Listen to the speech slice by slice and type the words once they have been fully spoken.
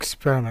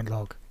Experiment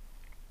log,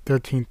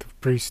 13th of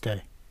Breeze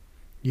Day,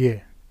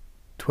 year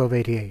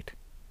 1288.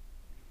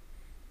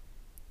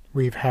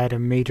 We've had a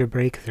major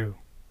breakthrough.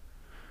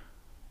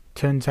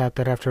 Turns out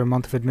that after a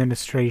month of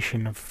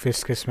administration of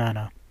viscous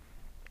mana,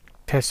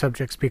 test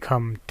subjects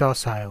become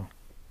docile,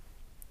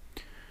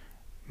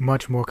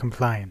 much more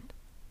compliant.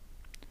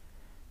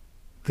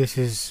 This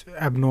is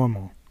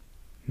abnormal.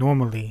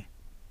 Normally,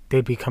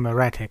 they'd become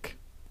erratic.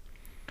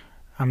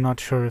 I'm not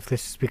sure if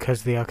this is because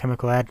of the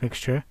alchemical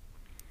admixture,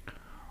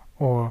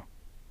 or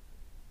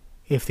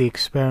if the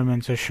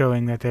experiments are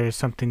showing that there is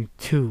something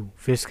to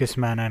viscous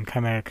mana and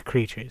chimeric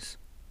creatures.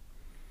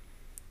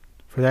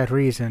 For that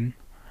reason,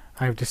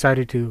 I've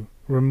decided to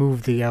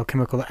remove the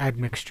alchemical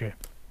admixture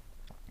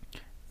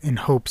in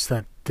hopes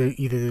that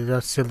either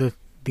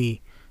the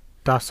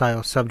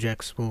docile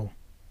subjects will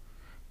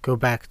go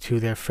back to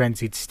their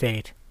frenzied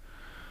state,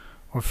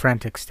 or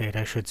frantic state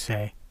I should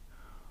say,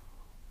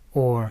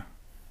 or,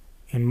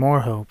 in more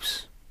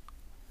hopes,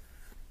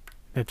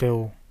 that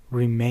they'll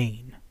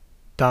remain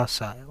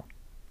docile.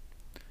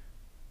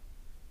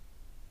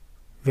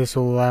 This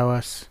will allow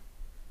us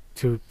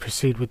to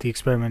proceed with the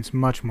experiments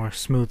much more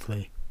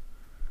smoothly,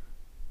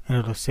 and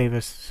it'll save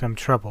us some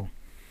trouble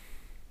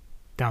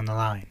down the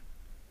line.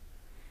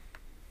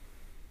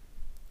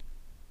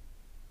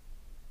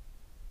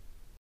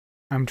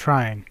 I'm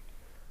trying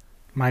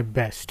my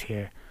best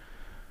here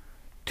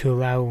to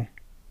allow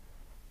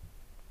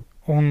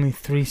only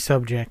 3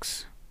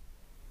 subjects,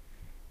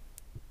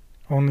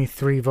 only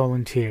 3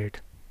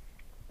 volunteered,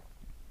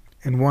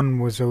 and 1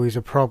 was always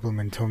a problem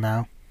until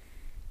now.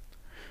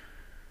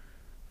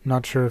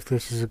 Not sure if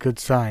this is a good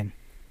sign.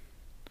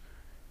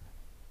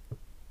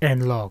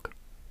 End log.